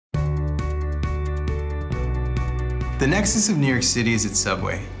The nexus of New York City is its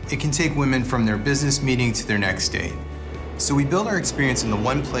subway. It can take women from their business meeting to their next date. So we built our experience in the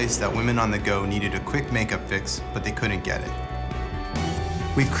one place that women on the go needed a quick makeup fix, but they couldn't get it.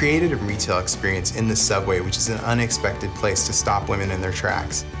 We've created a retail experience in the subway, which is an unexpected place to stop women in their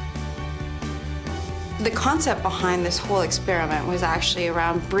tracks. The concept behind this whole experiment was actually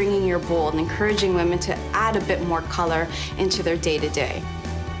around bringing your bold and encouraging women to add a bit more color into their day-to-day.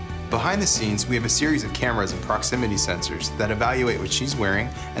 Behind the scenes, we have a series of cameras and proximity sensors that evaluate what she's wearing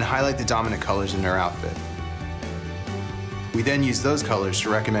and highlight the dominant colors in her outfit. We then use those colors to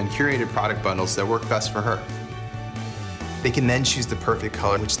recommend curated product bundles that work best for her. They can then choose the perfect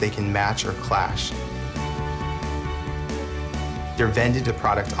color which they can match or clash. They're vended a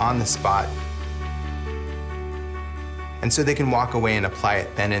product on the spot, and so they can walk away and apply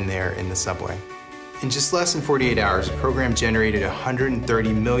it then and there in the subway. In just less than 48 hours, the program generated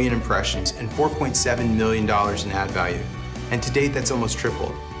 130 million impressions and $4.7 million in ad value. And to date, that's almost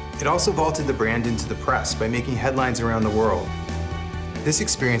tripled. It also vaulted the brand into the press by making headlines around the world. This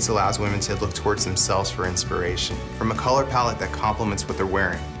experience allows women to look towards themselves for inspiration from a color palette that complements what they're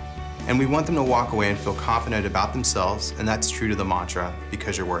wearing. And we want them to walk away and feel confident about themselves, and that's true to the mantra,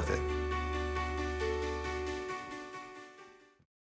 because you're worth it.